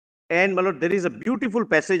And, my lord, there is a beautiful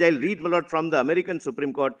passage I'll read, my lord, from the American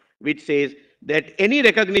Supreme Court, which says that any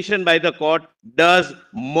recognition by the court does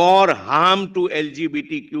more harm to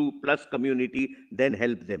LGBTQ plus community than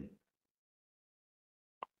help them.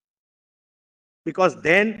 Because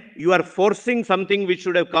then you are forcing something which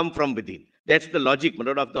should have come from within. That's the logic, my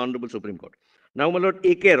lord, of the Honorable Supreme Court. Now, my lord,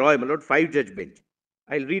 A.K. Roy, my lord, 5-judge bench.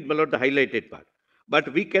 I'll read, my lord, the highlighted part.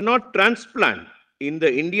 But we cannot transplant in the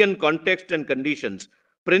Indian context and conditions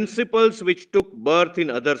principles which took birth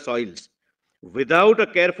in other soils without a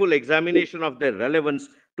careful examination of their relevance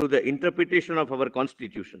to the interpretation of our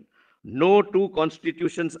constitution. No two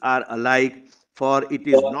constitutions are alike, for it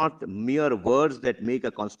is not mere words that make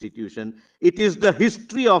a constitution. It is the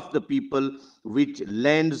history of the people which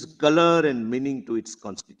lends color and meaning to its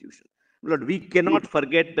constitution. Lord, we cannot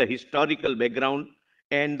forget the historical background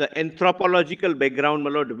and the anthropological background,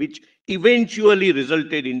 my lord, which eventually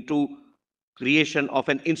resulted into creation of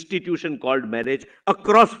an institution called marriage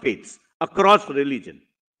across faiths, across religion.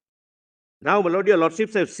 Now, my lord, your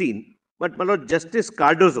lordships have seen, but my lord, Justice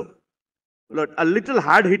Cardozo, my lord, a little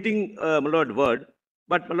hard-hitting, my lord, word,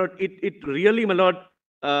 but my lord, it really, my lord,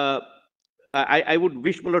 I would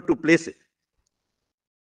wish, my lord, to place it.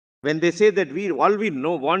 When they say that all we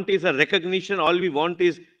want is a recognition, all we want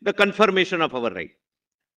is the confirmation of our right.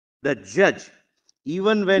 The judge,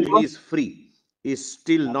 even when he is free, is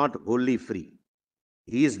still not wholly free.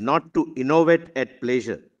 He is not to innovate at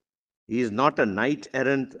pleasure. He is not a knight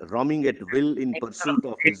errant roaming at will in pursuit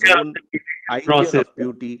of his own ideal of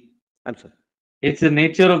beauty. I'm sorry. It's the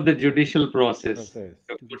nature of the judicial process.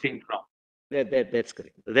 That's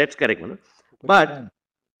correct. That's correct, my lord. But,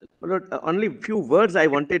 my lord, only few words I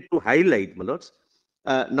wanted to highlight, my lords.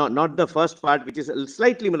 Not the first part, which is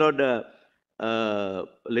slightly, my lord,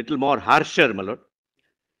 little more harsher, my lord.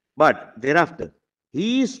 But thereafter,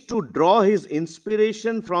 he is to draw his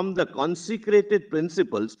inspiration from the consecrated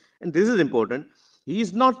principles, and this is important. He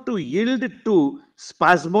is not to yield to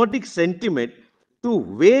spasmodic sentiment, to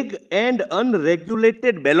vague and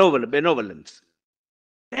unregulated benevolence.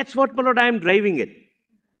 That's what, my lord, I am driving at.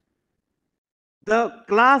 The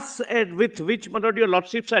class with which, my lord, your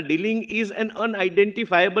lordships are dealing is an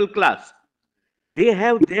unidentifiable class. They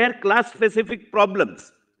have their class-specific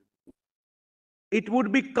problems. It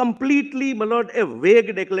would be completely, my lord, a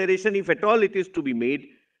vague declaration, if at all it is to be made,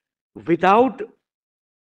 without,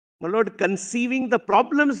 my lord, conceiving the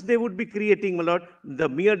problems they would be creating, my lord. The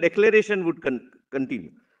mere declaration would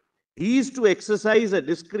continue. He is to exercise a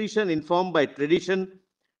discretion informed by tradition,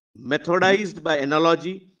 methodized by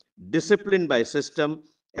analogy, disciplined by system,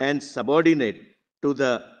 and subordinate to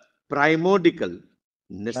the primordial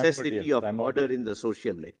necessity of order in the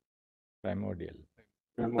social life. Primordial.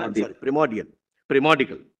 I'm sorry, primordial.